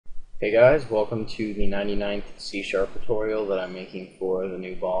Hey guys, welcome to the 99th C# tutorial that I'm making for the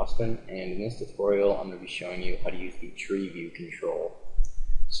new Boston, and in this tutorial I'm going to be showing you how to use the TreeView control.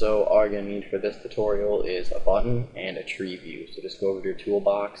 So all you're going to need for this tutorial is a button and a TreeView. So just go over to your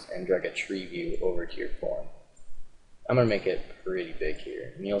toolbox and drag a TreeView over to your form. I'm going to make it pretty big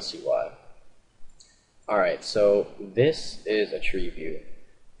here, and you'll see why. Alright, so this is a TreeView.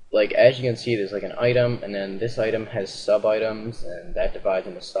 Like, as you can see, there's like an item, and then this item has sub-items, and that divides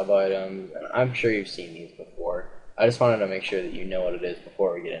into sub-items, and I'm sure you've seen these before. I just wanted to make sure that you know what it is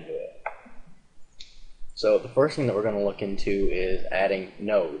before we get into it. So the first thing that we're going to look into is adding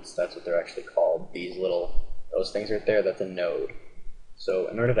nodes. That's what they're actually called. Those things right there, that's a node. So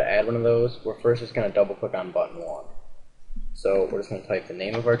in order to add one of those, we're first just going to double click on button 1. So we're just going to type the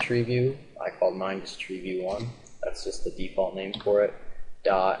name of our TreeView. I called mine just TreeView1. That's just the default name for it.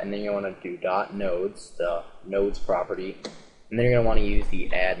 Dot, and then you want to do dot nodes, the nodes property, and then you're going to want to use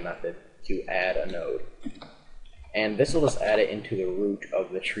the add method to add a node. And this will just add it into the root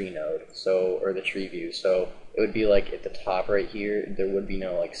of the tree node, or the tree view. So it would be like at the top right here, there would be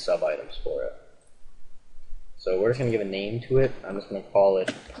no like sub items for it. So we're just going to give a name to it. I'm just going to call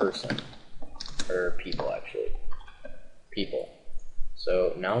it person, or people actually. People.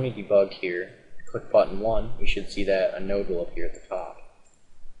 So now when you debug here, click button 1, you should see that a node will appear at the top.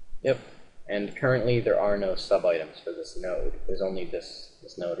 Yep, and currently there are no sub-items for this node. There's only this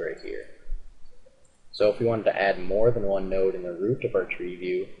node right here. So if we wanted to add more than one node in the root of our tree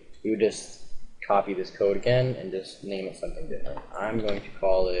view, we would just copy this code again and just name it something different. I'm going to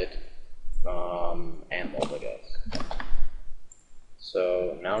call it animals, I guess.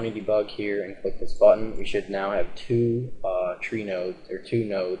 So now when you debug here and click this button, we should now have two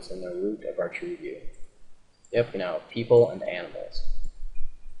nodes in the root of our tree view. Yep, we now have people and animals.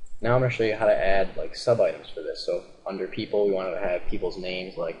 Now I'm going to show you how to add like sub-items for this. So under people, we wanted to have people's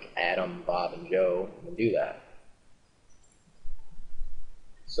names like Adam, Bob, and Joe. We can do that.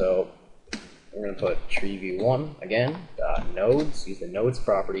 So we're going to put TreeView1 again, nodes, use the nodes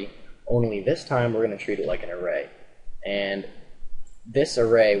property, only this time we're going to treat it like an array. And this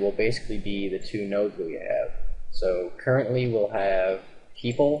array will basically be the two nodes that we have. So currently we'll have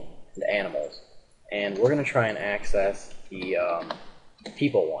people and animals. And we're going to try and access the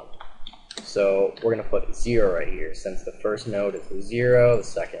people one. So we're going to put 0 right here, since the first node is a 0, the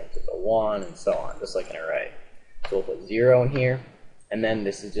second is a 1, and so on, just like an array. So we'll put 0 in here, and then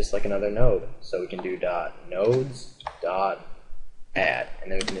this is just like another node. So we can do dot nodes dot add,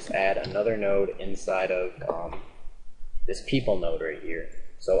 and then we can just add another node inside of this people node right here.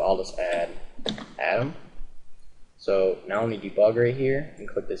 So I'll just add Adam. So now when we debug right here and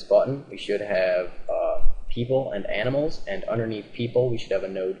click this button, we should have people and animals, and underneath people we should have a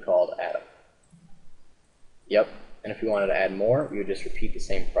node called Adam. Yep, and if we wanted to add more, we would just repeat the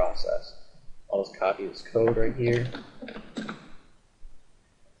same process. I'll just copy this code right here.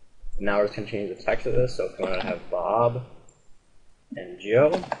 Now we're just going to change the text of this, so if we wanted to have Bob and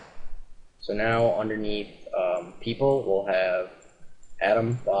Joe, so now underneath people we'll have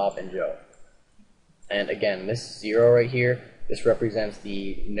Adam, Bob, and Joe. And again, this 0 right here, this represents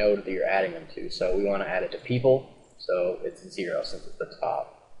the node that you're adding them to. So we want to add it to people, so it's 0 since it's the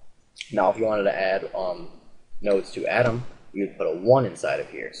top. Now if you wanted to add nodes to Adam, you would put a 1 inside of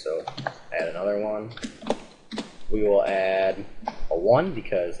here. So add another one. We will add a 1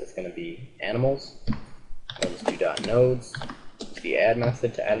 because it's going to be animals. We'll just do dot nodes, use the add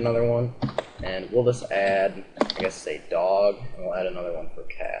method to add another one. And we'll just add, I guess say dog, and we'll add another one for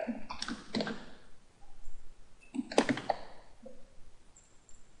cat.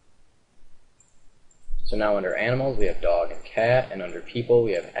 So now under animals we have dog and cat, and under people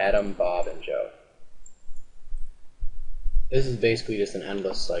we have Adam, Bob, and Joe. This is basically just an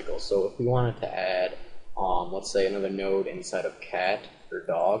endless cycle. So if we wanted to add, let's say another node inside of cat or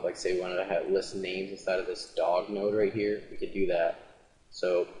dog, like say we wanted to list names inside of this dog node right here, we could do that.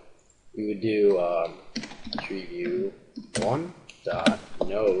 So we would do TreeView1 dot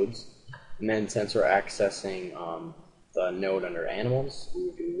nodes, and then since we're accessing the node under animals, we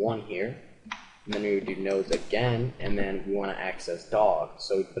would do 1 here. And then we would do nodes again, and then we want to access dog.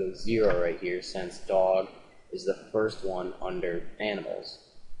 So we put a 0 right here, since dog is the first one under animals.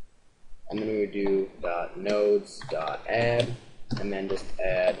 And then we would do dot nodes dot add, and then just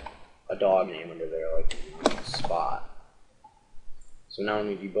add a dog name under there, like Spot. So now when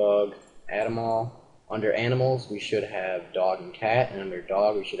we debug, add them all. Under animals, we should have dog and cat, and under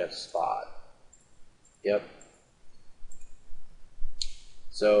dog, we should have Spot. Yep.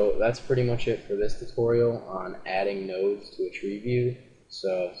 So that's pretty much it for this tutorial on adding nodes to a tree view.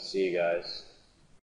 So see you guys.